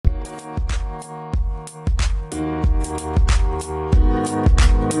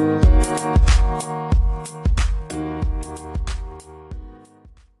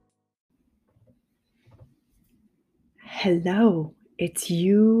Hello, it's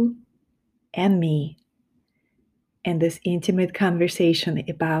you and me and this intimate conversation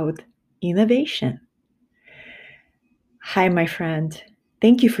about innovation. Hi, my friend.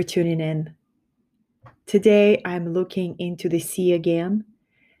 Thank you for tuning in. Today, I'm looking into the sea again,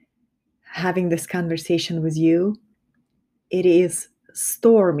 having this conversation with you. It is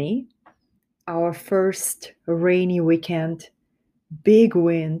stormy, our first rainy weekend, big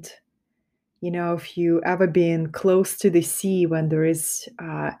wind. If you ever been close to the sea when there is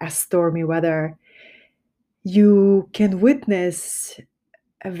a stormy weather, you can witness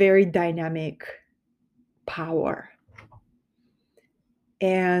a very dynamic power.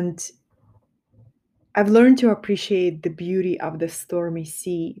 And I've learned to appreciate the beauty of the stormy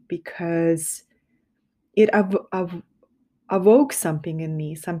sea because it awoke something in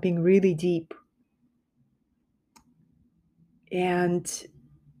me, something really deep. And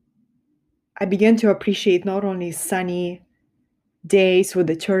I began to appreciate not only sunny days with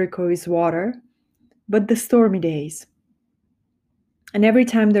the turquoise water, but the stormy days. And every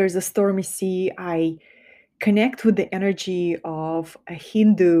time there's a stormy sea, I connect with the energy of a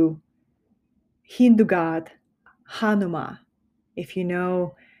Hindu god, Hanuma. If you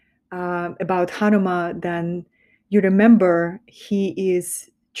know about Hanuma, then you remember he is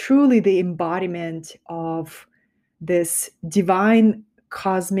truly the embodiment of this divine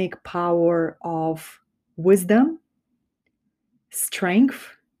cosmic power of wisdom,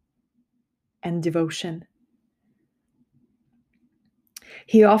 strength, and devotion.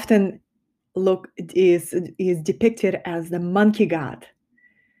 He often is depicted as the monkey god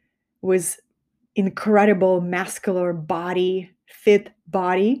with incredible muscular body, fit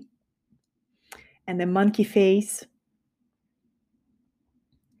body, and the monkey face.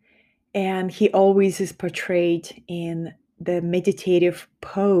 And he always is portrayed in the meditative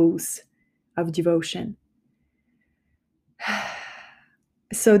pose of devotion.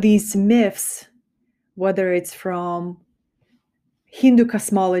 So these myths, whether it's from Hindu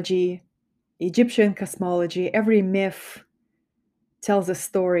cosmology, Egyptian cosmology, every myth tells a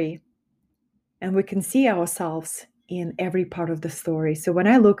story, and we can see ourselves in every part of the story. So when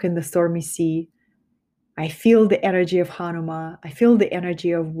I look in the stormy sea, I feel the energy of Hanuma. I feel the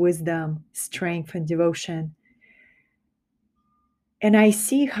energy of wisdom, strength, and devotion. And I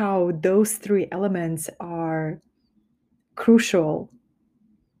see how those three elements are crucial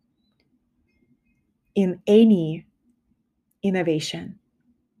in any innovation.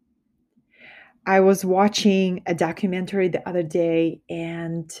 I was watching a documentary the other day,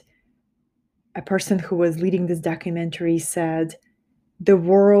 and a person who was leading this documentary said, the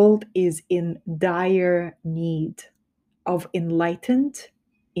world is in dire need of enlightened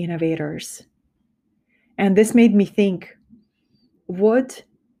innovators. And this made me think, what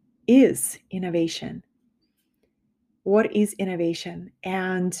is innovation? What is innovation?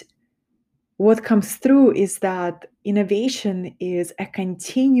 And what comes through is that innovation is a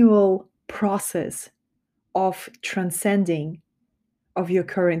continual process of transcending of your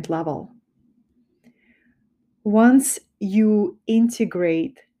current level. Once you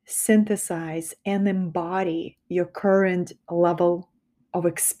integrate, synthesize, and embody your current level of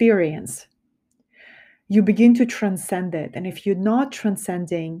experience, you begin to transcend it. And if you're not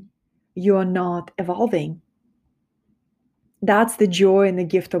transcending, you are not evolving. That's the joy and the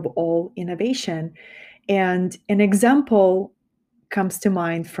gift of all innovation. And an example comes to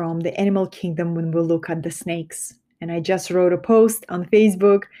mind from the animal kingdom when we look at the snakes. And I just wrote a post on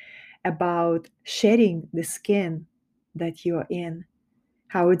Facebook about shedding the skin that you're in,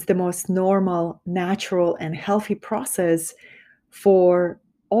 how it's the most normal, natural, and healthy process for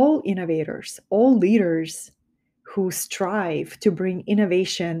all innovators, all leaders who strive to bring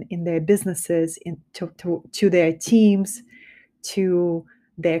innovation in their businesses, to their teams, to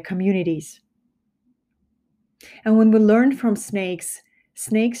their communities. And when we learn from snakes,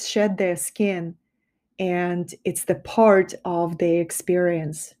 snakes shed their skin, and it's the part of their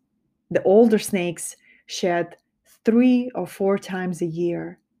experience. The older snakes shed 3 or 4 times a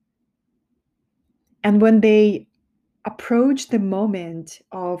year. And when they approach the moment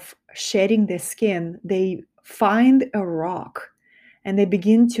of shedding their skin, they find a rock and they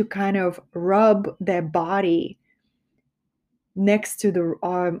begin to kind of rub their body next to the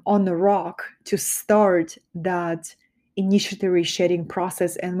on the rock to start that initiatory shedding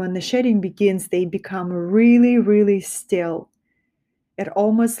process. And when the shedding begins, they become really, really still. It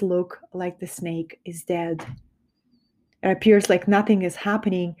almost looks like the snake is dead. It appears like nothing is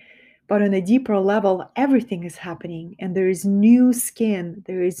happening, but on a deeper level, everything is happening, and there is new skin,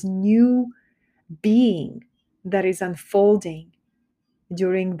 there is new being that is unfolding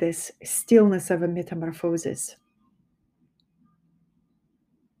during this stillness of a metamorphosis.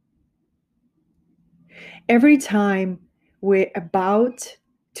 Every time we're about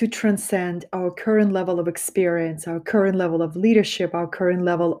to transcend our current level of experience, our current level of leadership, our current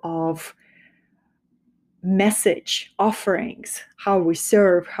level of message offerings, how we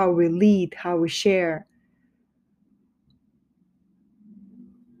serve, how we lead, how we share,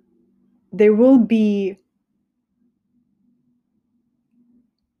 there will be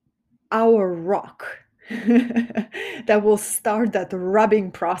our rock that will start that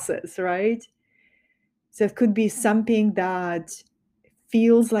rubbing process, right? So it could be something that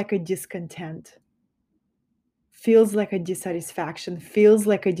feels like a discontent, feels like a dissatisfaction, feels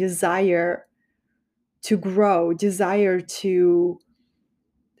like a desire to grow, desire to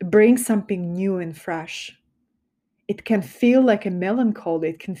bring something new and fresh. It can feel like a melancholy,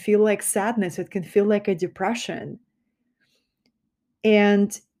 it can feel like sadness, it can feel like a depression.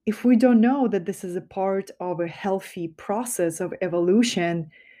 And if we don't know that this is a part of a healthy process of evolution,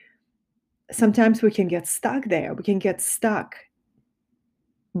 sometimes we can get stuck there. We can get stuck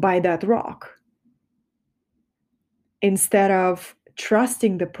by that rock instead of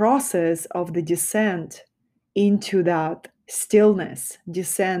trusting the process of the descent into that stillness,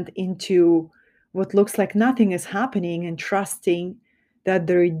 descent into what looks like nothing is happening, and trusting that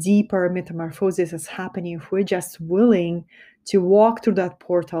there are deeper metamorphosis is happening if we're just willing to walk through that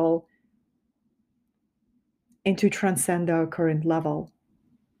portal and to transcend our current level.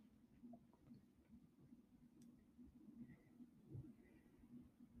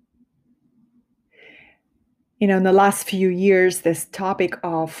 In the last few years, this topic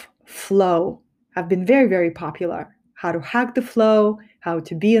of flow have been very, very popular. How to hack the flow, how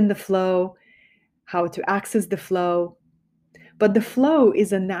to be in the flow, how to access the flow. But the flow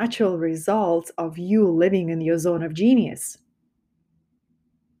is a natural result of you living in your zone of genius.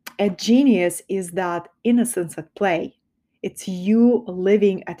 A genius is that innocence at play. It's you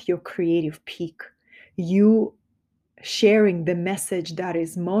living at your creative peak, you sharing the message that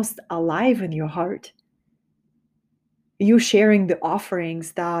is most alive in your heart, you sharing the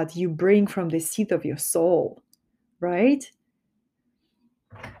offerings that you bring from the seat of your soul, right?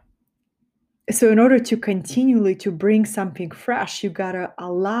 So in order to continually to bring something fresh, you gotta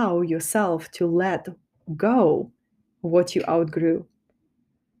allow yourself to let go what you outgrew,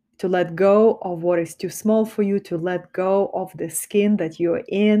 to let go of what is too small for you, to let go of the skin that you're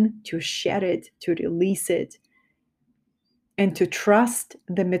in, to shed it, to release it, and to trust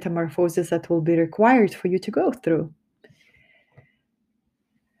the metamorphosis that will be required for you to go through.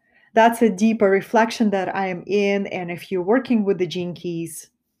 That's a deeper reflection that I am in. And if you're working with the Gene Keys,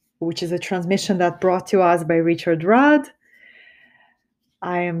 which is a transmission that brought to us by Richard Rudd,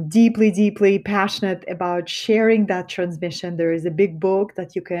 I am deeply, deeply passionate about sharing that transmission. There is a big book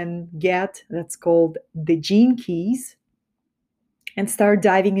that you can get that's called The Gene Keys, and start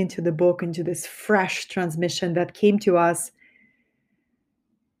diving into the book, into this fresh transmission that came to us.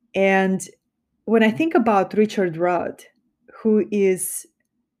 And when I think about Richard Rudd, who is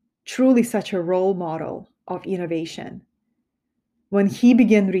truly such a role model of innovation, when he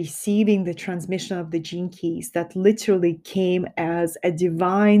began receiving the transmission of the Gene Keys that literally came as a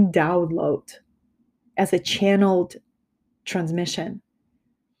divine download, as a channeled transmission,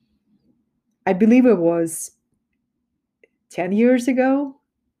 I believe it was 10 years ago,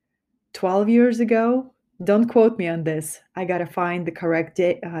 12 years ago. Don't quote me on this. I got to find the correct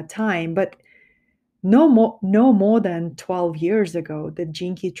time, but no more than 12 years ago, the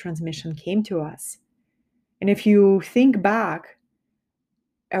Gene Key transmission came to us. And if you think back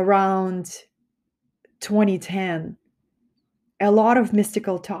around 2010, a lot of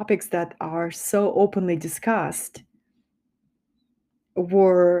mystical topics that are so openly discussed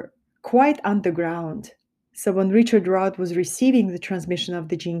were quite underground. So when Richard Rudd was receiving the transmission of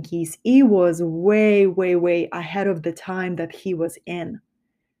the Gene Keys, he was way, way, way ahead of the time that he was in.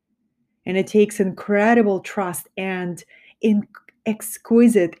 And it takes incredible trust and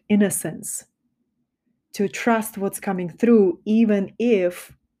exquisite innocence to trust what's coming through, even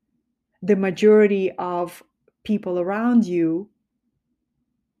if the majority of people around you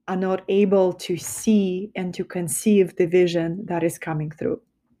are not able to see and to conceive the vision that is coming through.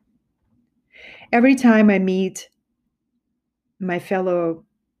 Every time I meet my fellow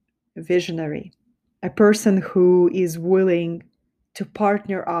visionary, a person who is willing to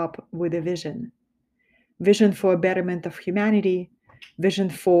partner up with a vision for a betterment of humanity, vision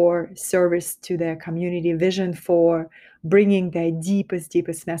for service to their community, vision for bringing their deepest,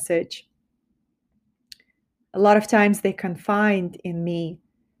 deepest message, a lot of times they can find in me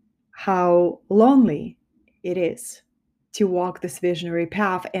how lonely it is to walk this visionary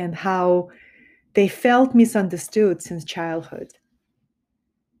path and how they felt misunderstood since childhood.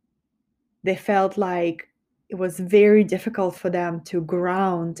 They felt like it was very difficult for them to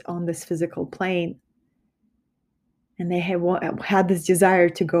ground on this physical plane. And they had this desire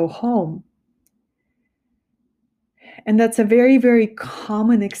to go home. And that's a very, very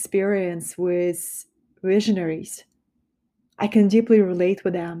common experience with visionaries. I can deeply relate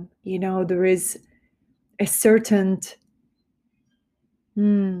with them. There is a certain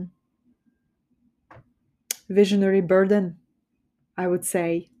visionary burden, I would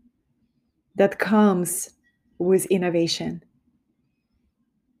say, that comes with innovation.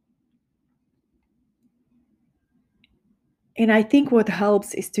 And I think what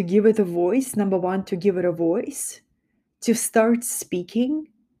helps is to give it a voice. Number one, to give it a voice, to start speaking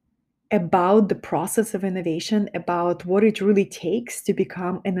about the process of innovation, about what it really takes to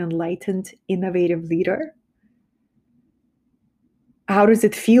become an enlightened, innovative leader. How does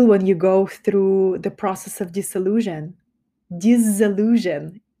it feel when you go through the process of dissolution,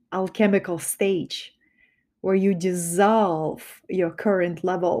 alchemical stage, where you dissolve your current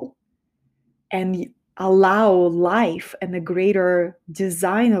level and allow life and the greater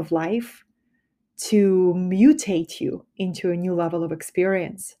design of life to mutate you into a new level of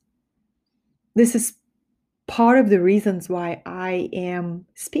experience? This is part of the reasons why I am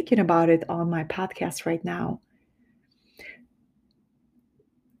speaking about it on my podcast right now.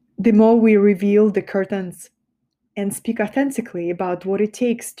 The more we reveal the curtains and speak authentically about what it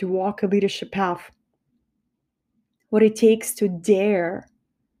takes to walk a leadership path, what it takes to dare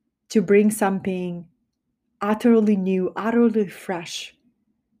to bring something utterly new, utterly fresh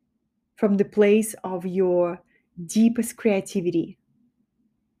from the place of your deepest creativity,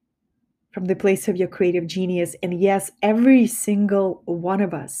 from the place of your creative genius. And yes, every single one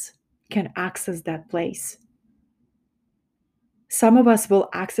of us can access that place. Some of us will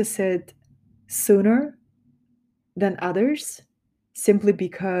access it sooner than others, simply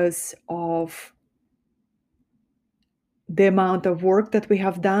because of the amount of work that we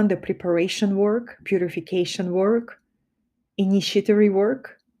have done, the preparation work, purification work, initiatory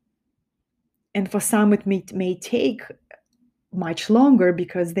work. And for some, it may take much longer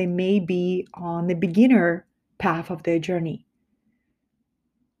because they may be on the beginner path of their journey.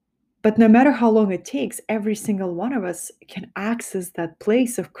 But no matter how long it takes, every single one of us can access that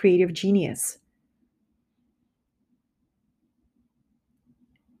place of creative genius.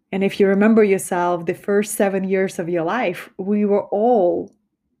 And if you remember yourself, the first 7 years of your life, we were all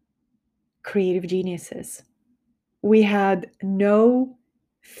creative geniuses. We had no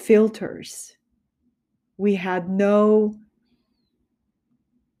filters. We had no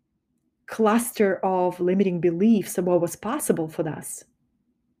cluster of limiting beliefs of what was possible for us.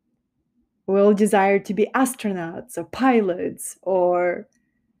 We all desired to be astronauts or pilots or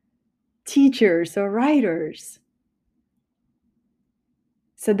teachers or writers.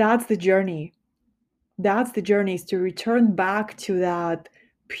 So that's the journey. That's the journey, is to return back to that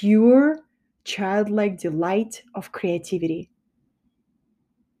pure, childlike delight of creativity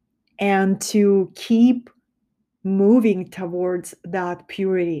and to keep moving towards that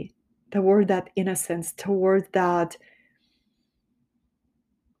purity, toward that innocence, toward that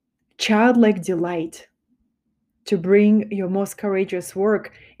childlike delight, to bring your most courageous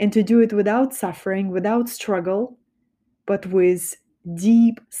work and to do it without suffering, without struggle, but with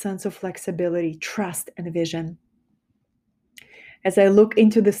deep sense of flexibility, trust, and vision. As I look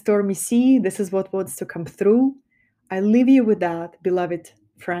into the stormy sea, this is what wants to come through. I leave you with that, beloved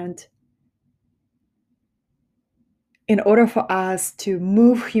friend. In order for us to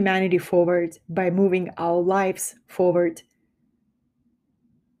move humanity forward by moving our lives forward,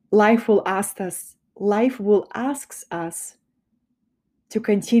 life will ask us to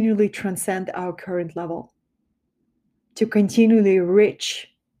continually transcend our current level, to continually reach,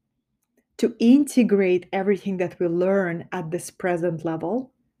 to integrate everything that we learn at this present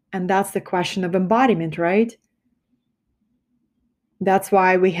level. And that's the question of embodiment, right? That's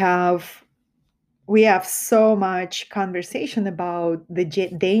why we have so much conversation about the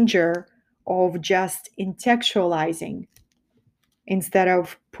danger of just intellectualizing instead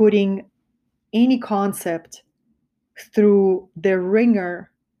of putting any concept through the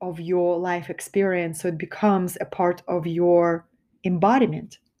ringer of your life experience so it becomes a part of your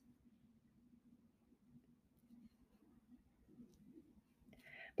embodiment.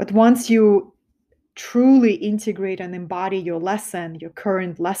 But once you truly integrate and embody your lesson, your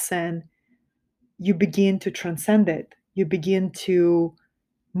current lesson, you begin to transcend it. You begin to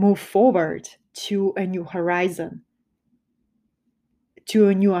move forward to a new horizon, to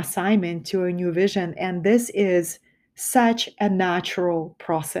a new assignment, to a new vision. And this is such a natural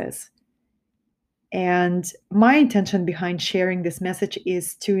process. And my intention behind sharing this message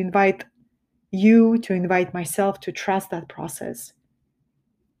is to invite you, to invite myself to trust that process.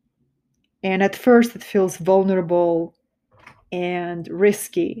 And at first, it feels vulnerable and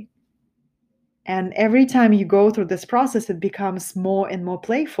risky. And every time you go through this process, it becomes more and more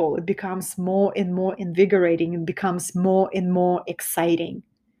playful. It becomes more and more invigorating. It becomes more and more exciting.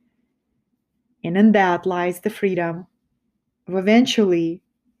 And in that lies the freedom of eventually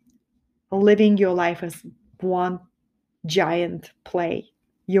living your life as one giant play.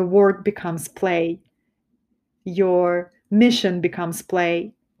 Your work becomes play. Your mission becomes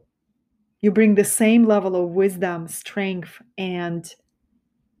play. You bring the same level of wisdom, strength, and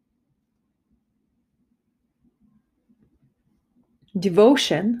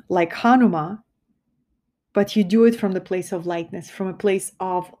devotion like Hanuma, but you do it from the place of lightness, from a place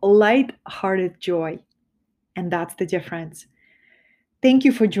of light-hearted joy. And that's the difference. Thank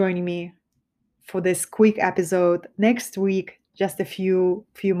you for joining me for this quick episode. Next week, just a few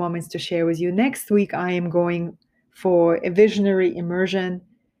moments to share with you. Next week, I am going for a visionary immersion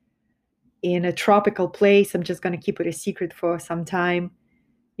in a tropical place. I'm just going to keep it a secret for some time,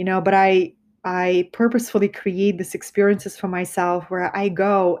 but I purposefully create these experiences for myself where I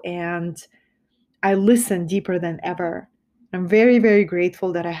go and I listen deeper than ever. I'm very, very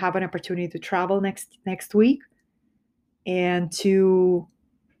grateful that I have an opportunity to travel next week and to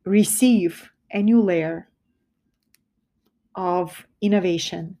receive a new layer of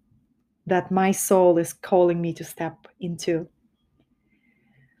innovation that my soul is calling me to step into.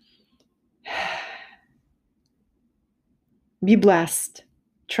 Be blessed.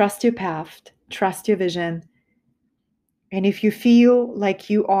 Trust your path. Trust your vision. And if you feel like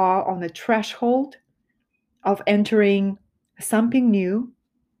you are on the threshold of entering something new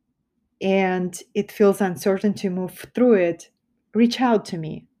and it feels uncertain to move through it, reach out to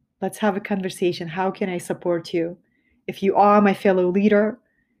me. Let's have a conversation. How can I support you? If you are my fellow leader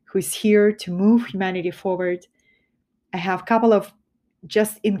who is here to move humanity forward, I have a couple of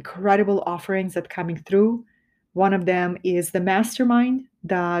just incredible offerings that are coming through. One of them is the mastermind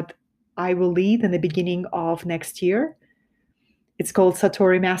that I will lead in the beginning of next year. It's called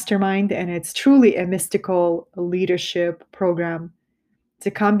Satori Mastermind, and it's truly a mystical leadership program. It's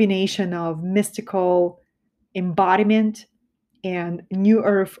a combination of mystical embodiment and new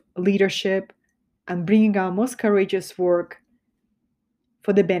earth leadership and bringing our most courageous work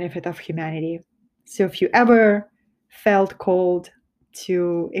for the benefit of humanity. So if you ever felt called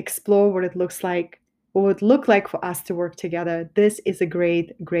to explore what it looks like, what would look like for us to work together, this is a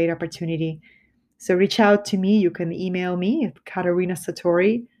great, great opportunity. So reach out to me. You can email me at Katarina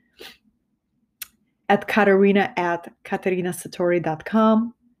Satori at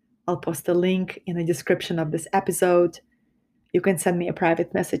katarina@katarinasatori.com. I'll post a link in the description of this episode. You can send me a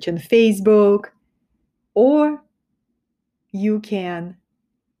private message on Facebook, or you can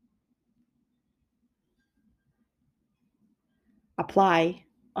apply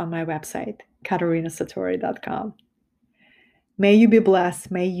on my website, katarinasatori.com. May you be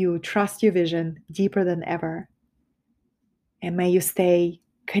blessed. May you trust your vision deeper than ever. And may you stay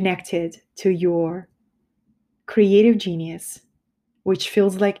connected to your creative genius, which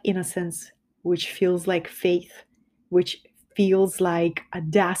feels like innocence, which feels like faith, which feels like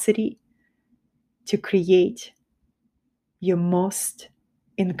audacity to create your most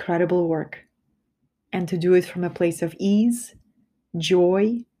incredible work and to do it from a place of ease,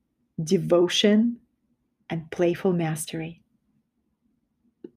 joy, devotion, and playful mastery.